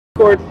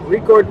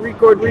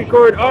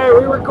record. All right,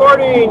 we're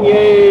recording.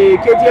 Yay!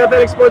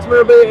 KTAuthentics Sports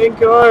Memorabilia and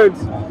Cards.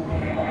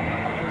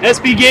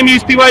 SP Game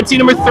Use PYT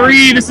number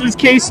 3. This is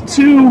case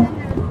 2.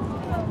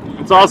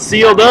 It's all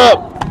sealed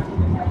up.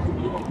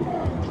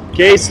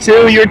 Case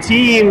 2, your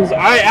teams. All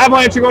right,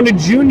 Avalanche are going to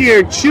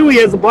Junior.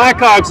 Chewy has the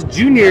Blackhawks.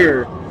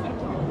 Junior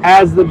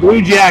has the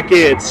Blue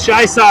Jackets.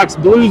 Shy Sox,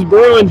 Blues,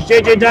 Bruins.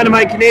 JJ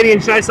Dynamite, Canadian.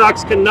 Shy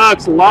Sox,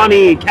 Canucks.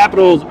 Lonnie,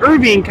 Capitals.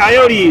 Irving,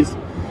 Coyotes.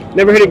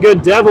 Never hit it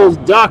good. Devils,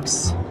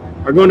 Ducks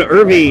are going to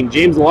Irving.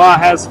 James Law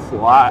has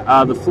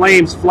the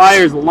Flames,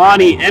 Flyers.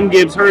 Lonnie, M.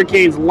 Gibbs,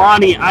 Hurricanes.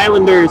 Lonnie,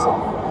 Islanders.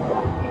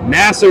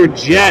 Nasser,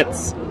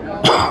 Jets.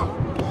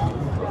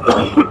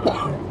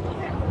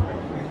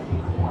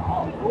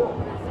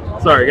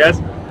 Sorry, guys.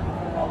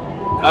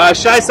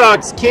 Shy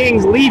Sox,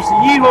 Kings, Leafs,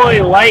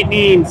 Yeehoy,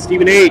 Lightning,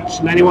 Stephen H.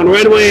 91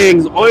 Red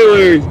Wings,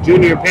 Oilers,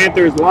 Junior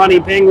Panthers, Lonnie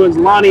Penguins,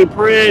 Lonnie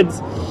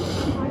Preds,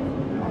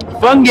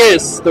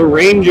 Fungus, the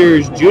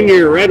Rangers,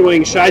 Junior Red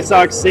Wings, Shy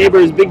Sox,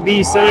 Sabres, Big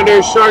B,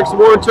 Senators, Sharks,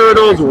 War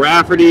Turtles,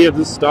 Rafferty of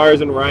the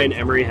Stars, and Ryan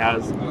Emery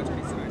has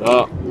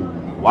the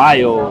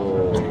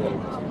Wild.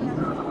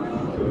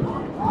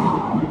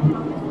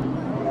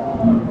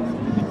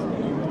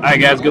 Alright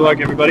guys, good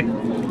luck everybody.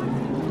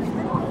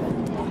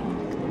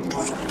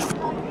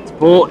 Let's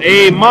pull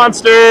a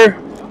monster.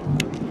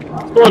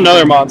 Let's pull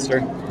another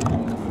monster.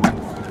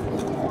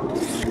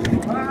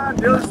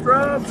 Dylan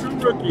Strub, some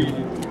rookie.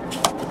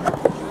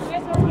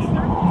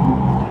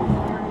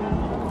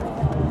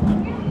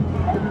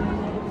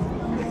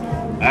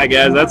 Alright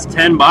guys, that's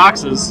 10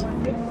 boxes.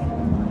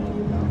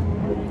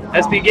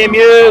 SP Game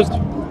Used.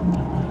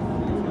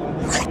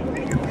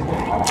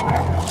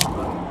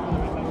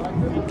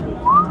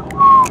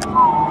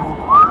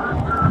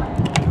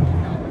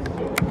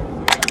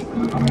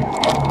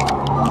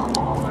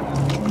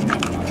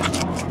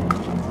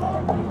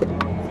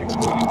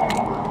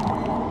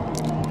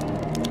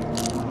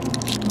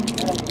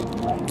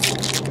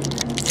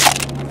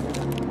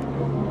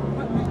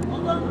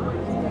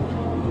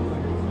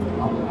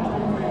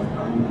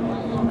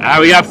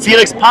 We got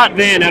Felix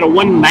Potvin at a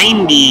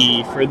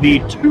 190 for the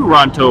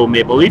Toronto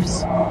Maple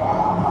Leafs.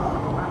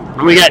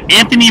 And we got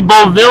Anthony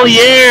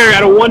Beauvillier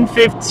at a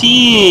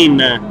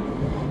 115.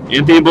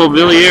 Anthony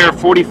Beauvillier,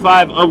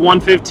 45 of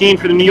 115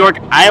 for the New York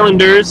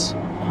Islanders.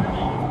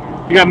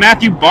 We got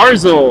Matthew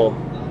Barzal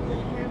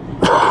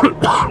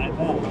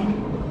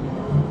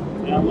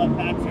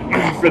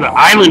for the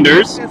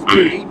Islanders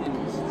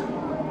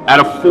at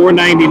a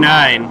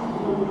 499.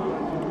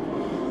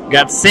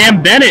 Got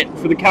Sam Bennett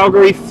for the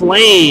Calgary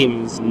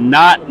Flames,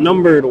 not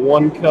numbered,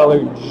 one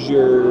color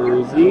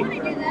jersey.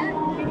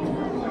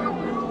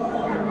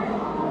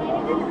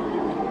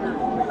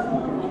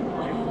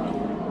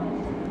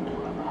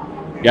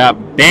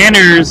 Got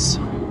banners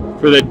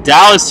for the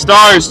Dallas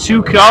Stars,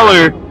 two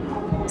color,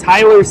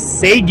 Tyler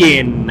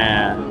Seguin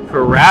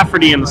for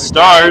Rafferty and the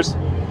Stars.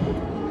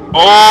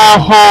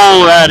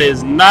 Oh, that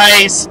is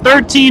nice.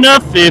 13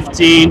 of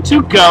 15,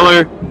 two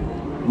color,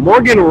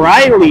 Morgan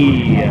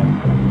Riley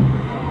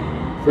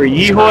for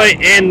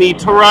Yeehoy and the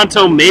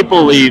Toronto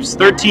Maple Leafs.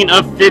 13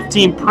 of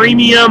 15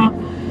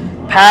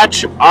 premium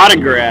patch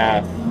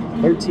autograph.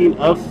 13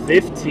 of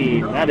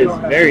 15. That is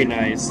very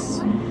nice.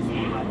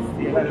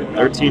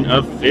 13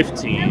 of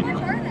 15.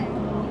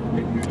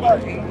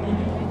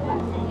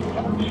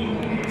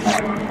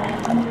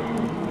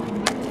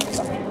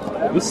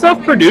 This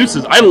stuff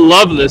produces. I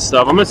love this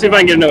stuff. I'm going to see if I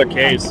can get another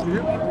case.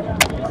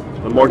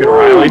 The Morgan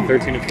Riley,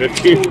 13 of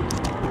 15.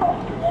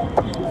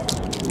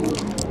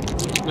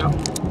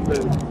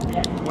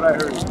 What I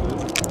heard.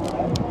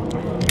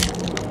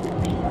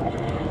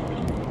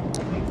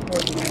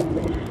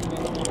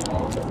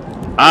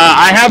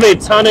 I have a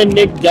ton of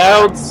Nick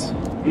Dowds,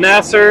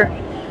 Nasser.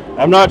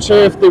 I'm not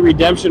sure if the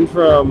redemption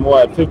from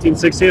what 15,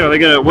 16. Are they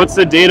gonna? What's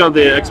the date of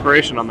the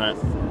expiration on that?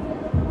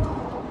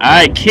 All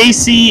right,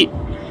 Casey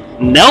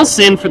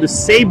Nelson for the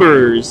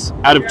Sabres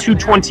out of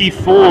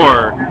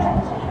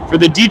 224. For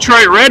the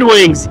Detroit Red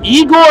Wings,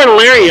 Igor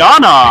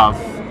Larionov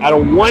out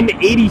of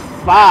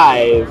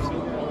 185.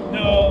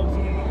 No,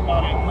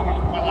 my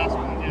last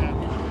one, yeah.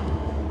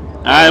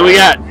 All right, we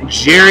got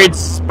Jared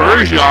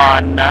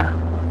Spurgeon.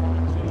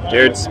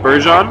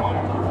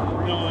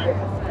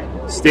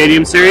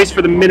 Stadium Series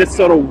for the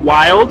Minnesota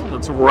Wild.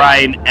 That's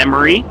Ryan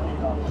Emery.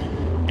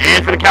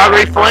 And for the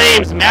Calgary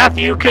Flames,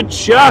 Matthew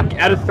Tkachuk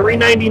out of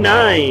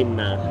 399.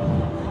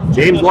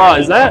 James Law.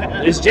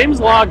 Is James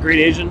Law a great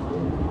Asian?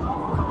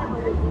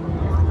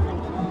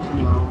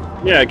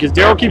 Yeah, because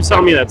Daryl keeps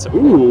telling me that's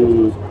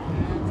ooh.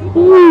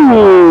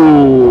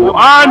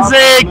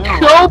 Anze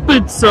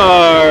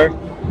Kopitar.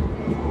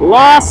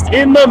 Lost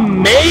in the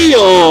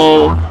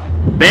mail.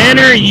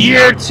 Banner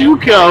year 2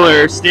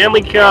 color.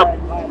 Stanley Cup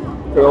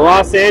for the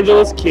Los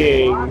Angeles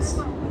Kings.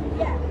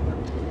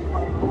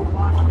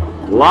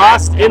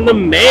 Lost in the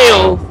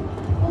mail.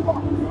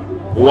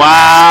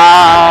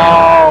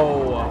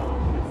 Wow.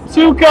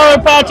 2 color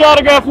patch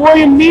autograph,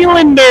 William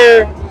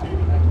Nylander.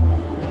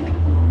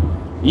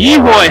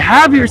 Yeehoy,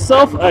 have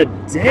yourself a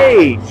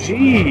day.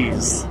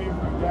 Jeez.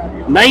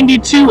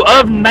 92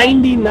 of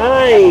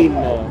 99.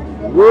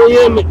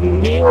 William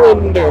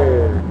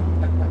Nylander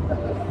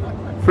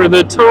for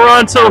the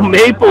Toronto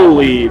Maple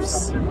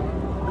Leafs.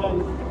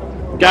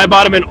 Guy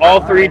bought him in all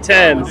 3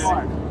 10s.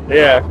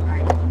 Yeah.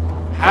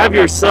 Have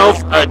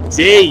yourself a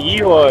day,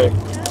 Eloy.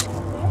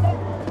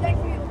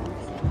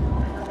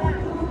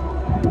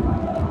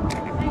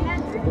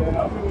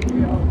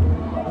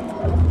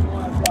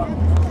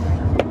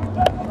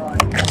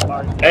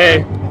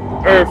 Hey,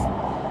 Irv,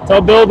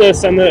 tell Bill to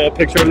send a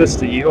picture of this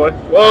to Eloy.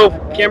 Whoa,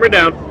 camera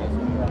down.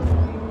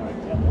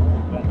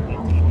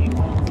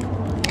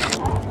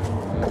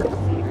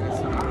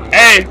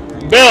 Hey,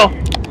 Bill,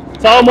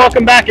 tell him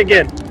welcome back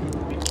again.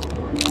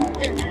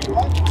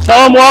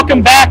 Tell him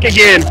welcome back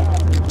again.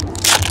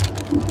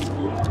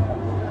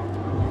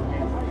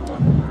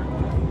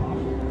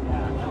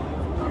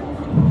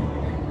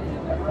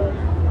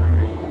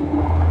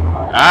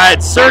 All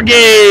right,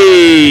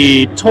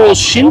 Sergei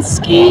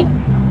Tolshinsky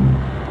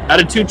out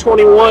of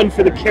 221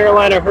 for the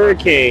Carolina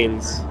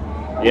Hurricanes.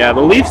 Yeah,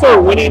 the Leafs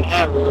are winning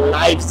at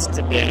lives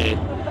today.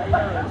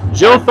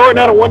 Joe Thornton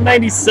out of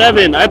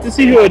 197. I have to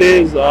see who it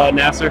is,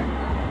 Nasser.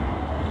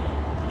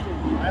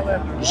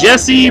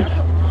 Jesse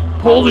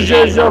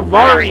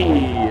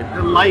Poljajavari.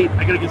 The light.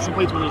 I gotta get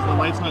someplace where the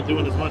light's not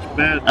doing as much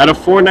bad. Out of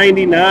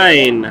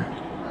 499.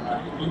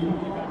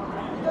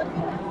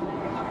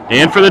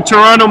 And for the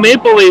Toronto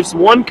Maple Leafs,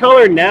 one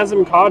color,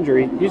 Nazem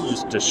Kadri. He's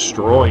just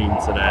destroying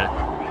today.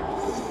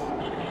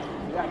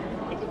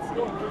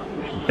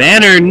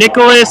 Banner,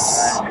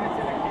 Nicholas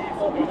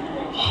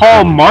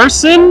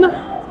Hallmarson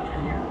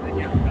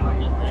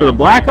for the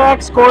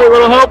Blackhawks. Corey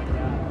Little Hope.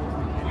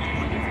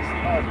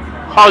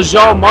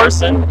 Hajal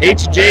Marson,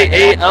 Hjalmarson.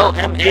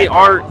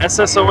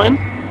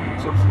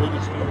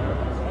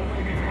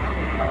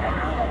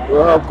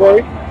 Little Hope,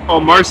 Corey.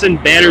 Hallmarson,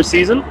 banner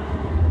season.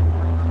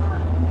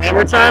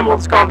 Hammer time,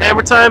 let's call it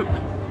hammer time.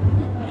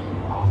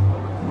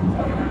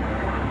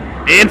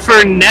 And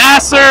for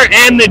Nasser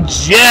and the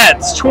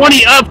Jets,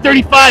 20 of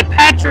 35,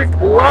 Patrick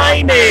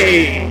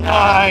Laine.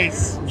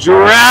 Nice.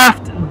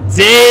 Draft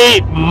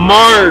day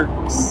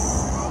marks.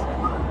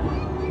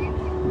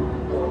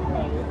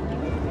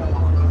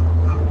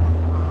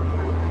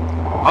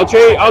 I'll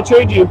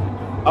trade you.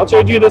 I'll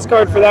trade you this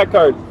card for that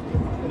card.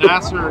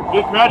 Nasser.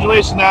 Good,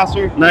 congratulations,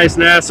 Nasser. Nice,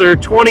 Nasser.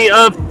 20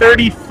 of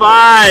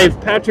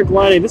 35. Patrick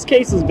Laine. This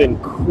case has been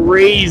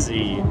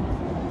crazy.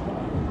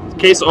 This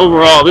case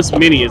overall, this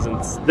mini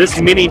isn't.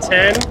 This mini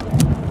 10.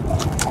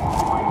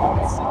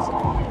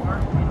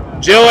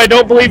 Joe, I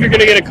don't believe you're going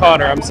to get a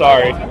Connor. I'm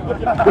sorry.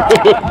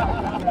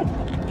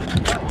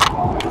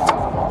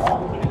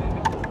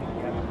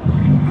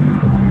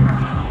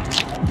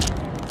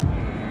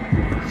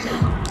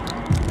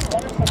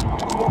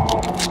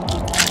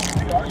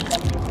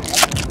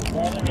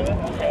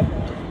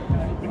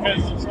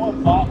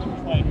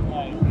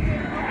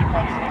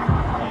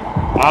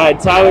 All right,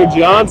 Tyler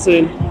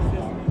Johnson.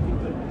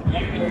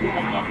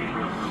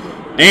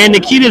 And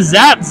Nikita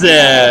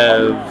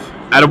Zaitsev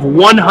out of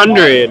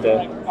 100.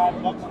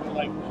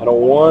 Out of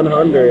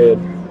 100.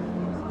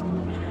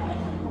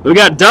 We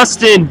got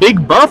Dustin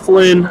Big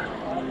Bufflin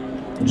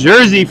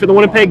jersey for the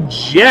Winnipeg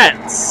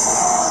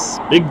Jets.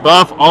 Big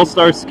Buff,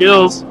 all-star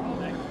skills.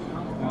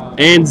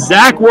 And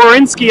Zach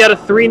Werenski out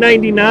of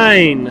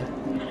 399.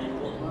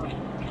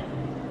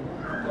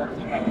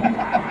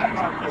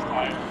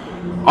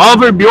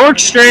 Oliver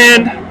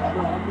Bjorkstrand.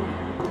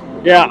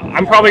 Yeah,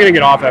 I'm probably going to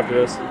get off after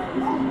this.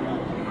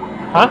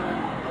 Huh?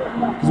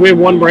 Because we have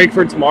one break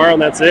for tomorrow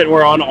and that's it.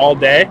 We're on all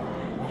day.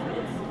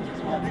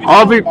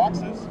 Oliver,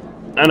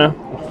 I know.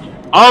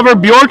 Oliver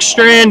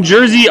Bjorkstrand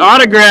jersey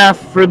autograph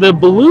for the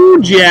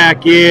Blue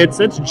Jackets.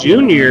 That's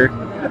junior.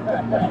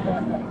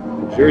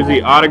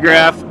 Jersey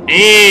autograph.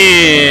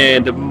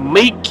 And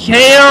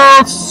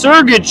Mikhail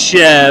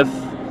Sergachev.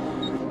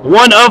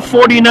 1 of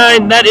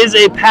 49. That is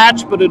a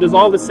patch, but it is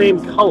all the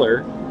same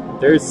color.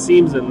 There's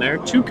seams in there.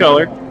 2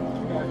 color.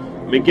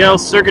 Mikhail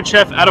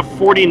Sergachev out of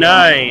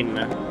 49.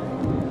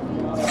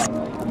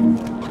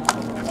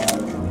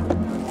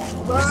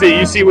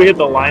 You see we hit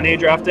the Line A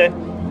draft day?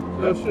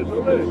 Oh, shit,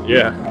 no way.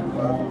 Yeah.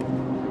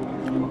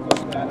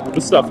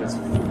 This stuff is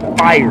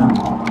fire.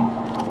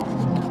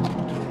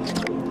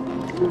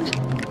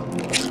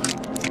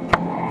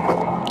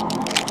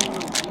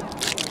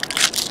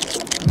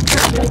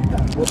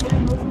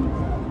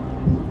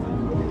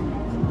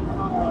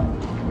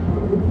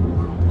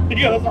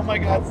 Yeah, that's not my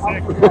God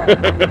sick.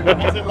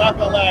 I said, laugh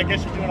out loud. I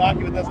guess you're doing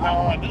hockey with us now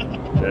on.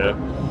 Yeah.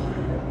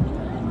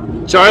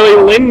 Charlie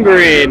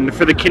Lindgren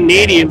for the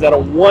Canadians out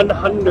of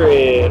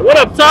 100. What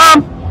up,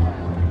 Tom?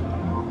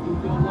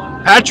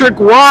 Patrick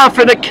Waugh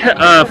for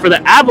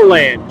the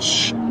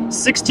Avalanche.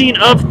 16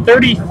 of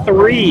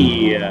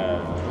 33.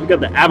 We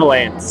got the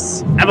Avalanche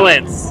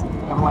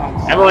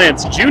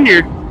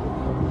Junior.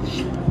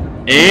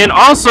 And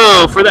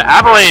also for the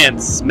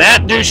Avalanche,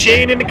 Matt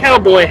Duchene in the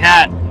cowboy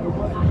hat.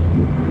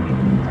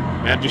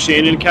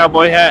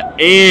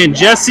 And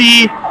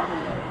Jesse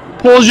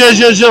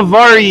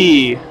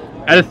Poljajavari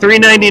out of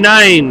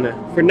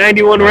 399 for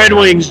 91 Red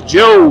Wings,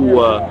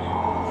 Joe.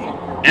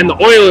 And the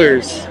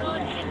Oilers.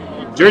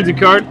 Jersey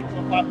card.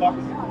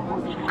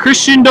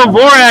 Christian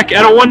Dvorak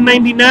at a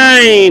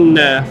 199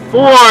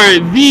 for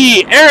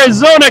the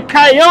Arizona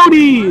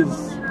Coyotes.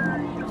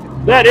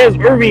 That is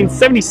Irving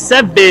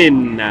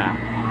 77.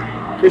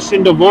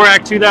 Christian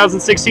Dvorak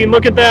 2016.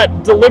 Look at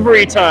that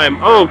delivery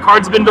time. Oh,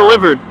 card's been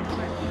delivered.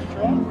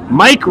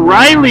 Mike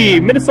Riley,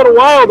 Minnesota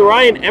Wild,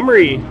 Ryan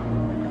Emery.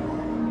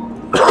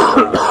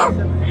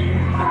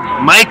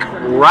 Mike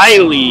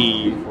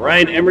Riley,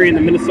 Ryan Emery in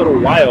the Minnesota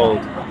Wild.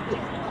 All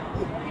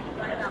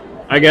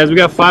right, guys, we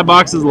got 5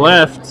 boxes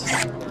left.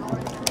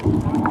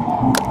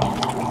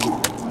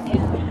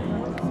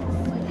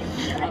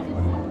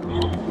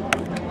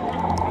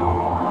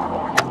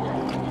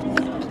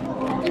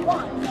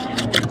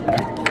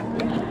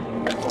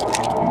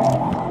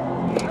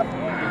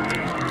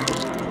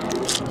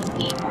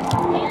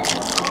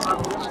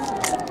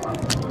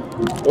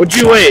 What'd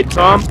you wait,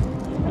 Tom?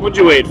 What'd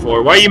you wait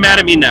for? Why are you mad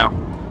at me now?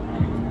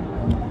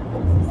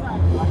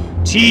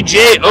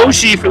 TJ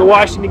Oshie for the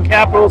Washington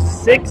Capitals,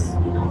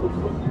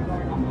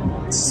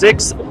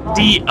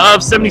 6D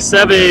of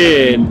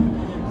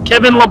 77.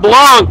 Kevin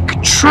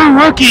LeBlanc, true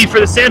rookie for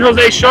the San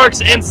Jose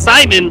Sharks, and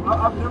Simon,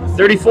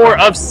 34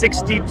 of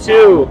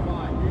 62.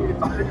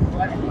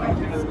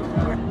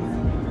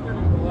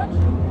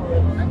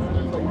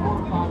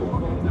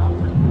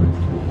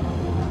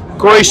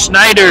 Corey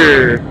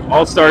Schneider,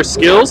 All-Star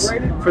Skills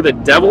for the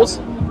Devils.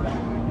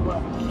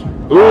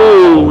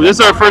 Ooh, this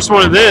is our first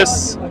one of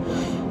this.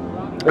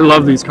 I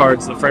love these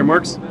cards, the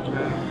frameworks.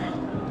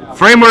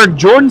 Framework,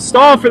 Jordan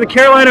Stahl for the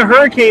Carolina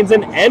Hurricanes,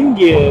 and M.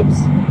 Gibbs.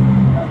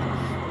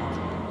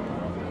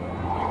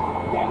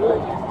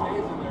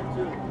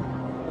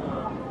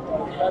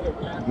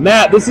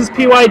 Matt, this is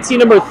PYT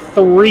number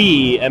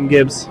 3, M.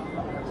 Gibbs.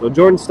 So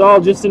Jordan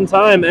Stahl just in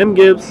time, M.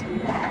 Gibbs.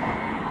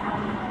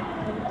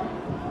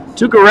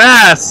 Tuukka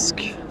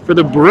Rask for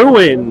the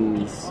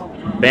Bruins,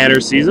 banner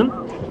season.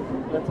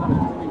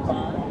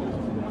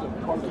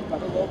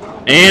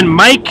 And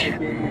Mike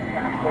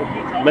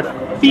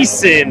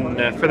Matheson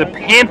for the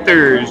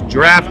Panthers,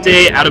 draft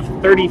day out of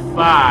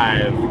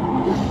 35.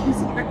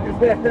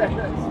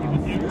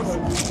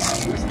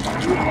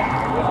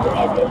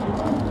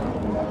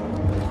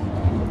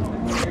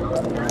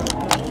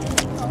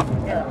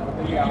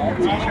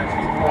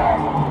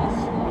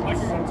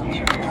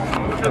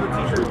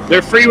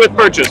 They're free with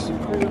purchase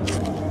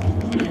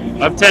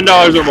of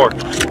 $10 or more.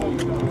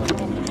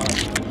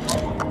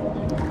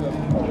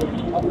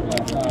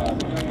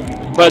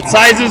 But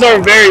sizes are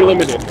very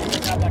limited.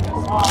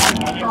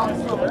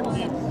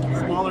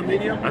 Smaller,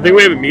 medium? I think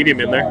we have a medium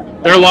in there.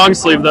 They're long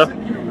sleeve though.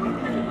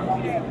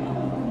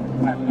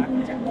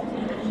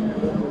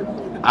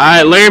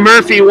 Alright, Larry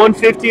Murphy,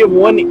 150 of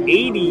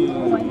 180.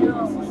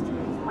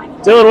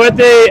 Dylan, what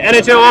the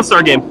NHL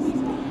All-Star game?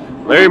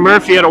 Larry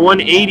Murphy at a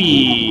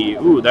 180.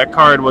 Ooh, that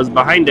card was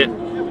behind it.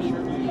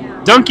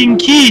 Duncan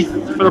Keith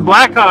for the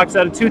Blackhawks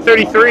at a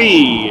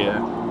 233.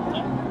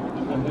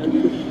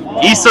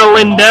 Issa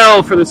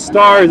Lindell for the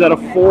Stars at a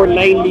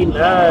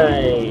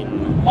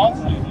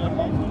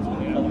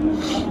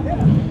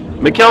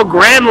 499. Mikael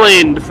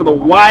Granlund for the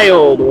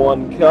Wild,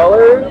 1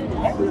 color.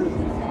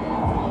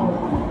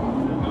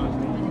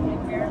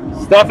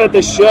 Stuff at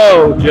the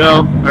show,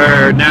 Joe,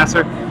 or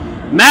Nasser.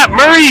 Matt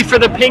Murray for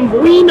the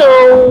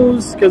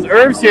Penguinos, because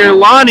Irv's here.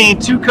 Lonnie,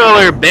 2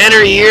 color,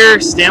 banner year,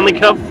 Stanley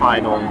Cup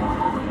final.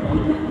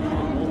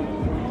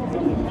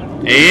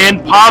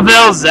 And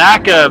Pavel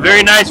Zacha,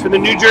 very nice for the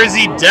New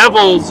Jersey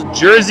Devils,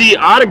 jersey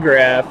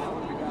autograph.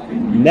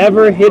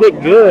 Never hit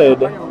it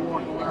good.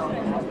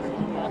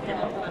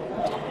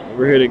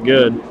 Never hit it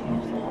good.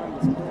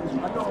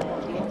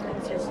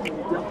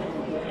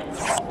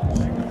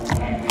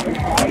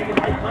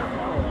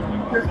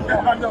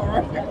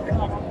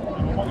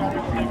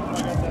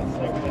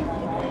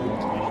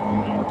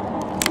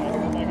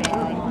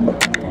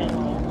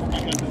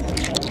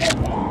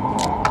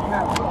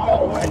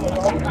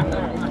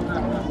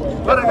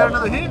 But I got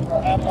another hit.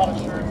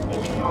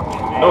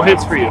 No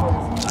hits for you.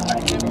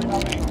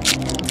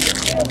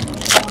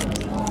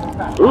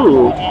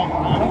 Ooh.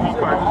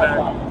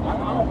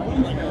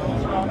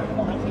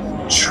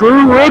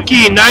 True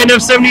rookie, 9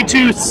 of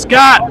 72,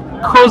 Scott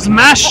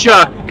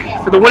Kozmashuk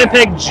for the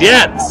Winnipeg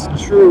Jets.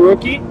 True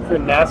rookie for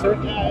Nasser.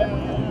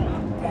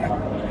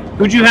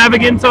 Who'd you have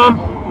again, Tom?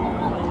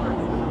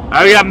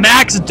 We got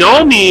Max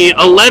Domi,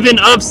 11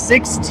 of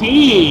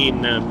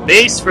 16.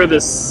 Base for the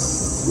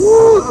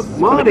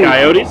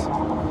Coyotes.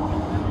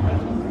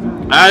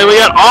 We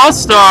got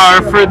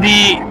All-Star for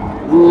the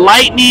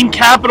Lightning,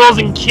 Capitals,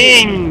 and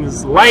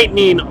Kings.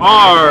 Lightning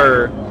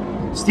are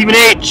Stephen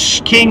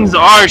H. Kings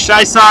are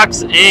Shy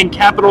Sox, and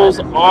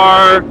Capitals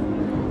are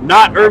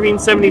not Irving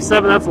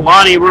 77. That's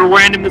Lonnie. We're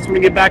random this when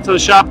we get back to the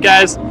shop,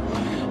 guys.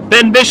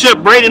 Ben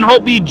Bishop, Braden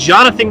Holtby,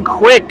 Jonathan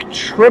Quick,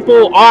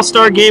 triple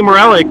All-Star Game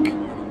relic.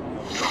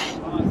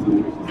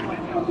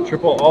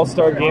 Triple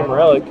All-Star Game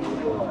relic.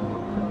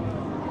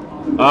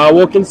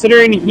 Well,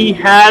 considering he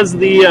has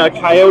the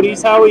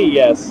Coyotes, Howie,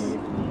 yes.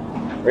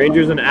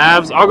 Rangers and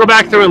Avs. I'll go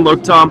back through and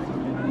look, Tom.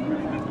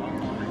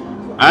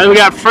 We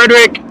got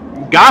Frederick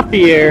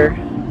Gauthier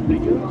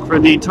for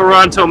the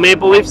Toronto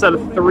Maple Leafs at a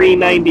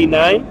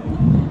 $3.99.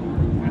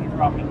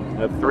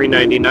 At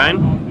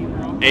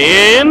 $3.99.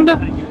 And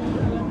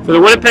for the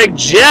Winnipeg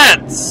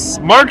Jets,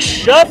 Mark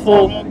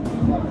Shuffle.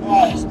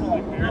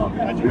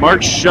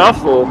 Mark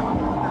Shuffle.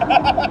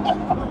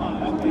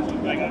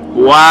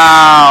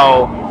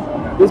 Wow.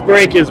 This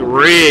break is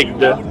rigged.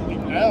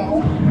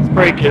 This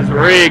break is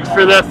rigged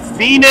for the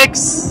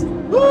Phoenix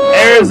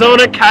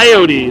Arizona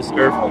Coyotes.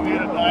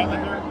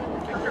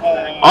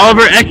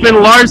 Oliver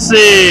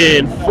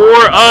Ekman-Larsson,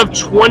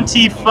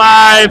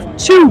 4/25,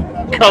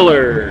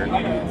 2-color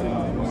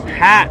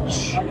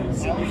patch.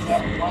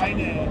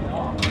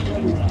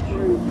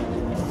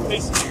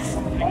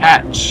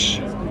 Patch.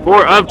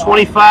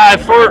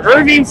 4/25 for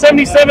Irving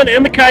 77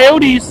 and the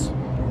Coyotes.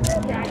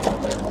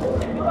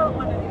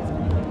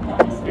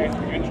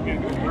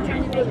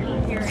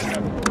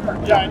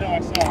 Yeah, I know, I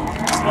saw.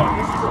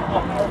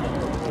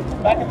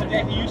 Back in the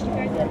day, he used to go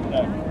every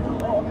day.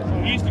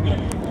 He used to go.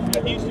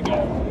 He used to go.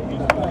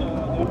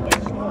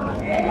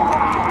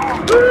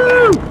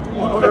 Woo!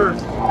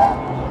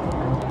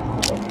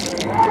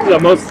 This is the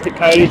most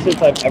Coyote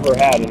hits I've ever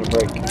had in a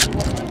break.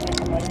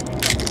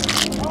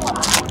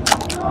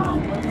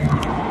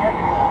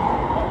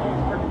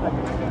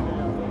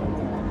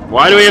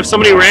 Why do we have so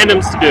many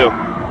randoms to do?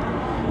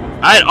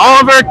 All right,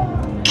 Oliver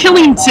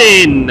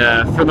Killington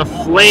for the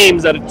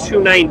Flames at a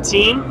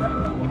 $2.19.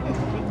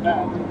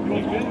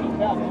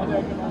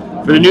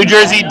 For the New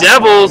Jersey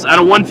Devils at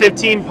a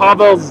 $1.15,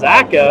 Pavel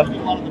Zacha.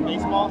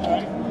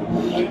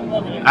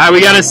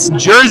 We got a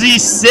Jersey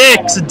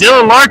 6,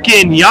 Dylan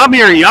Larkin,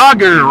 Jaromir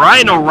Jagr,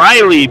 Ryan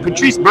O'Reilly,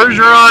 Patrice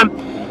Bergeron,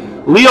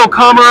 Leo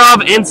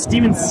Komarov, and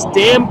Steven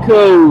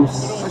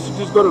Stamkos. I should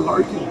just go to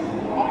Larkin.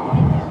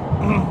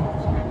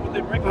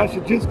 I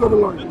should just go to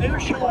Larkin.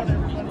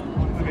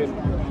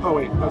 Oh,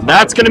 wait.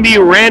 That's going to be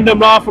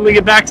randomed off when we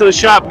get back to the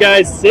shop,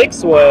 guys.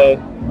 6-way. I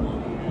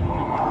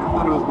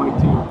thought it was my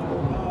team.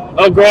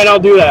 Oh, Grant, I'll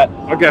do that.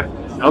 Okay.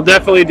 I'll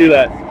definitely do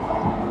that.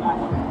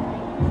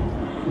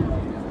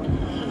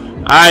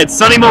 All right,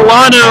 Sonny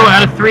Milano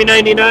at a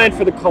 $3.99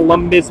 for the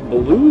Columbus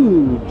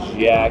Blue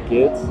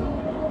Jackets.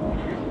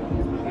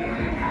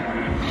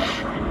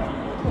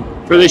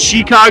 For the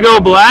Chicago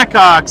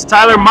Blackhawks,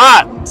 Tyler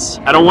Mott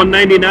at a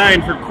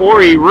 $1.99 for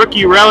Corey,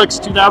 Rookie Relics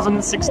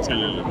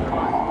 2016.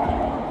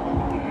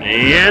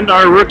 And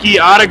our rookie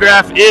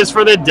autograph is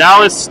for the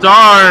Dallas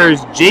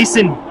Stars,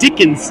 Jason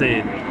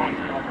Dickinson.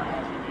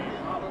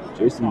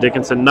 Jason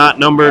Dickinson, not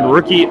numbered,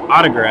 rookie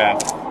autograph.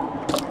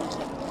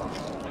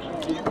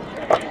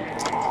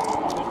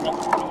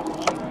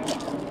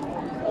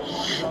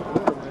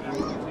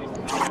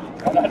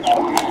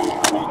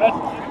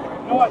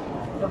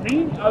 For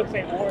me, I would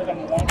say more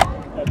than one.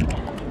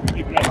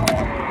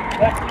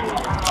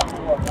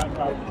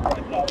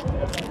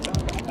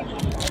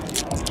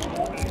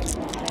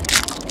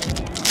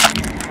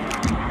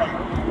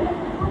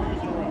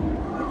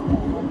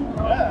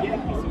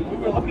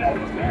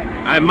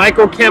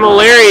 Michael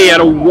Camilleri at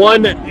a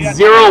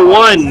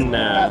 101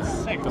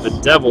 for the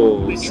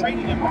Devils.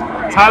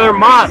 Tyler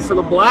Mott for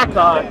the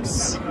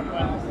Blackhawks.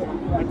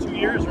 2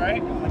 years,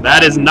 right?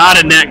 That is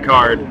not a net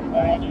card.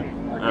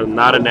 That is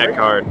not a net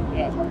card.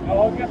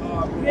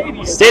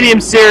 Stadium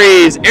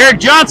Series, Eric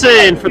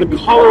Johnson for the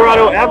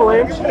Colorado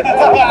Avalanche.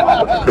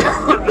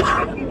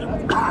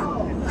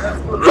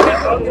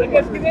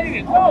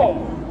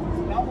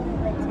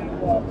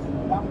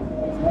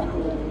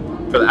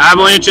 For the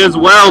Avalanche as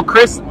well,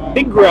 Chris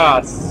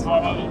Biggrass.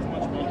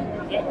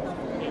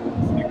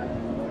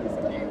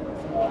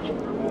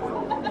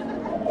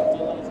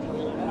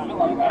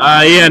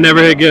 Yeah,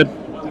 never hit good.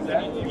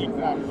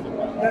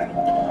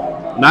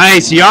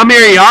 Nice,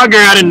 Jaromir Jagr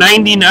out of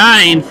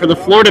 99 for the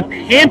Florida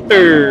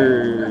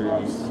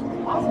Panthers.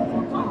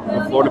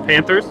 The Florida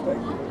Panthers.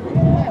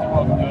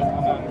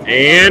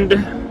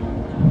 And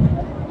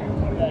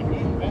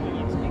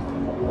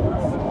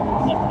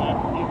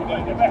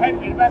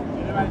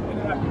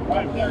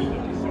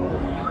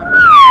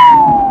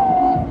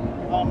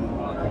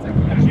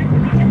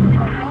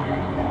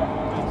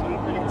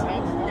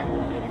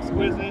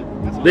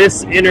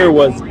this inner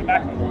was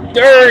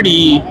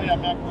dirty.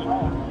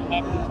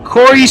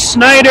 Corey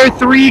Schneider,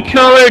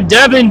 3-color.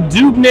 Devin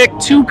Dubnyk,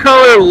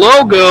 2-color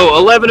logo.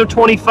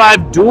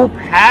 11/25 dual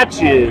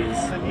patches.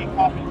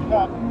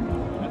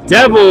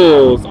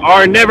 Devils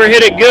are never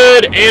hit it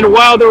good. And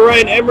Wilder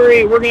Ryan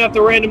Emery, we're going to have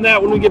to random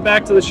that when we get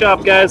back to the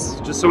shop,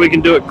 guys, just so we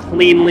can do it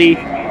cleanly.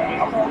 All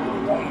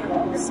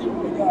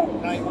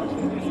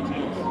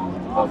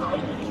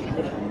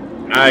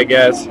right,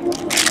 guys.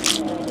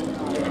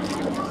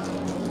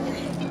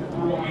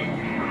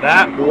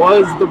 That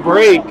was the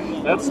break.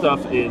 That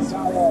stuff is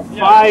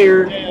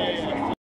fire.